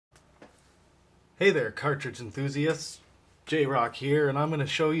Hey there, cartridge enthusiasts. J-Rock here, and I'm going to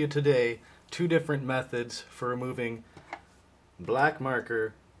show you today two different methods for removing black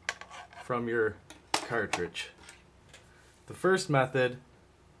marker from your cartridge. The first method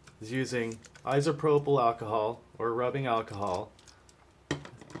is using isopropyl alcohol or rubbing alcohol,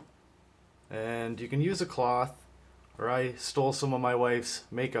 and you can use a cloth, or I stole some of my wife's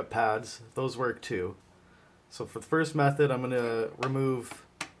makeup pads. Those work too. So for the first method, I'm going to remove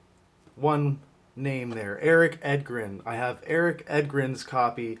one name there, Eric Edgren. I have Eric Edgren's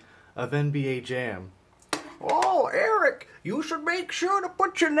copy of NBA Jam. Oh, Eric, you should make sure to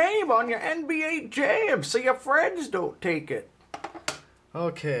put your name on your NBA Jam so your friends don't take it.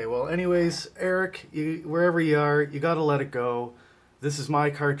 Okay, well anyways, Eric, wherever you are, you gotta let it go. This is my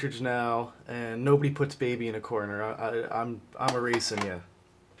cartridge now, and nobody puts baby in a corner. I'm erasing you.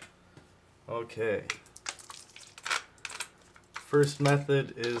 Okay. First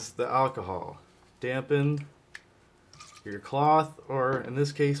method is the alcohol. Dampen your cloth, or in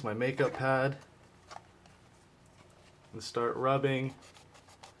this case my makeup pad, and start rubbing.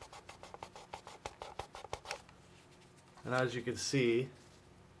 And as you can see,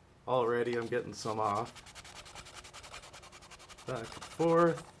 already I'm getting some off. Back and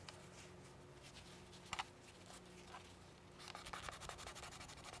forth.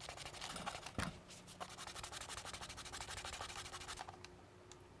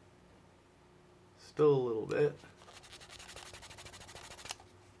 Still a little bit.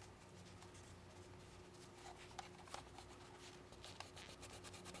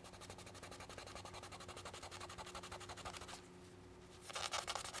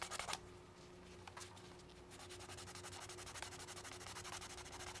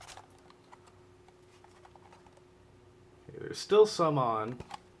 Okay, there's still some on,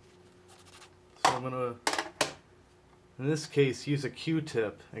 so I'm gonna, in this case, use a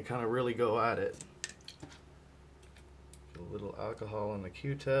Q-tip and kind of really go at it. A little alcohol on the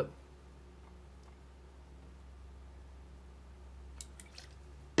Q-tip.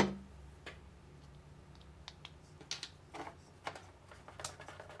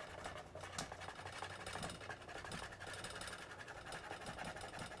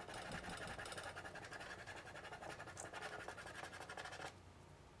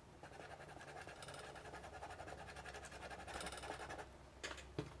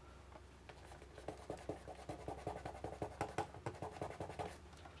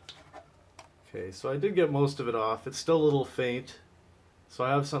 Okay, so I did get most of it off. It's still a little faint, so I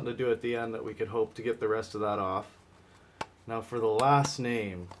have something to do at the end that we could hope to get the rest of that off. Now for the last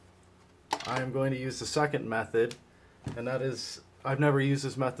name, I am going to use the second method, and that is, I've never used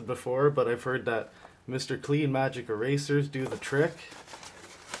this method before, but I've heard that Mr.Clean Magic Erasers do the trick.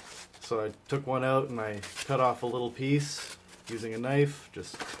 So I took one out and I cut off a little piece using a knife,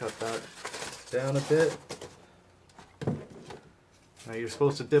 just cut that down a bit. Now you're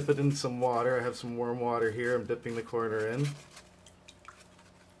supposed to dip it in some water. I have some warm water here. I'm dipping the corner in.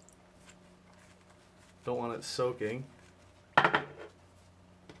 Don't want it soaking.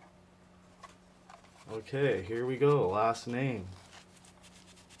 Okay, here we go. Last name.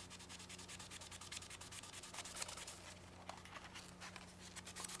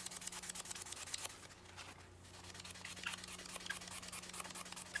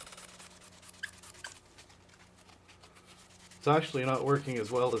 It's actually not working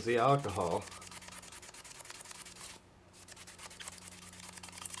as well as the alcohol.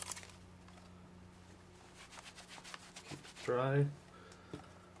 Keep it dry.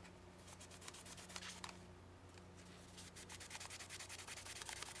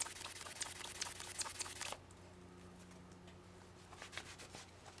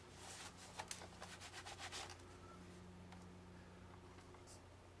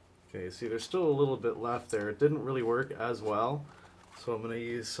 Okay, see there's still a little bit left there. It didn't really work as well, so I'm going to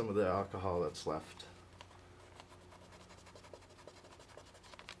use some of the alcohol that's left.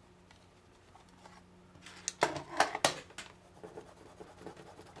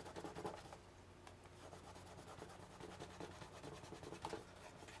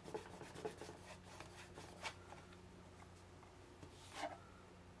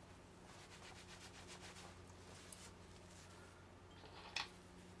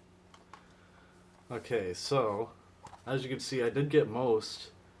 Okay, so as you can see, I did get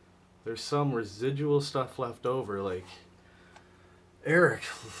most. There's some residual stuff left over, like, Eric,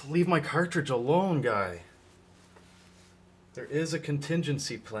 leave my cartridge alone, guy. There is a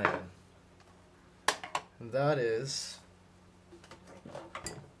contingency plan, and that is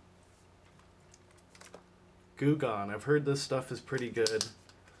Goo-Gone. I've heard this stuff is pretty good,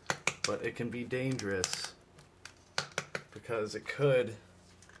 but it can be dangerous because it could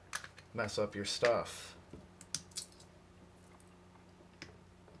mess up your stuff.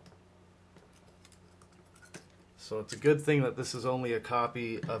 So it's a good thing that this is only a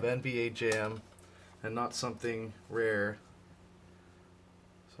copy of NBA Jam and not something rare.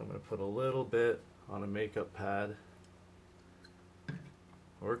 So I'm going to put a little bit on a makeup pad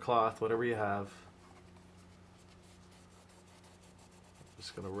or cloth, whatever you have.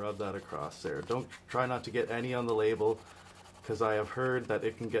 Just going to rub that across there. Don't try not to get any on the label, because I have heard that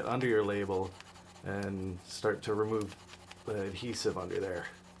it can get under your label and start to remove the adhesive under there.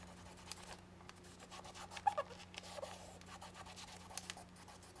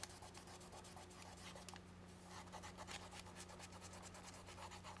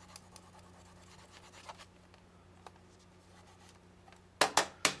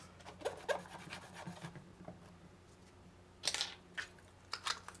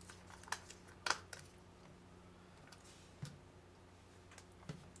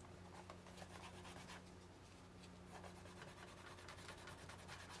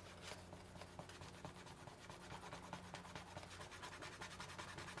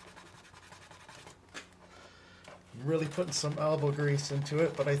 I'm really putting some elbow grease into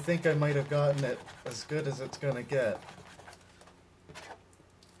it, but I think I might have gotten it as good as it's gonna get.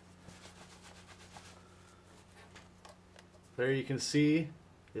 There you can see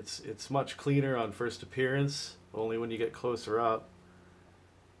it's much cleaner on first appearance. Only when you get closer up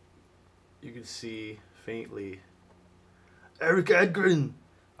you can see faintly. Eric Edgren,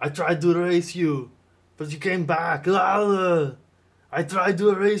 I tried to erase you, but you came back. I tried to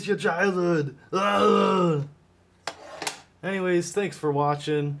erase your childhood. Anyways, thanks for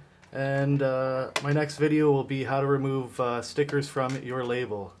watching, and my next video will be how to remove stickers from your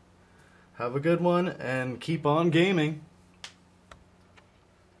label. Have a good one, and keep on gaming.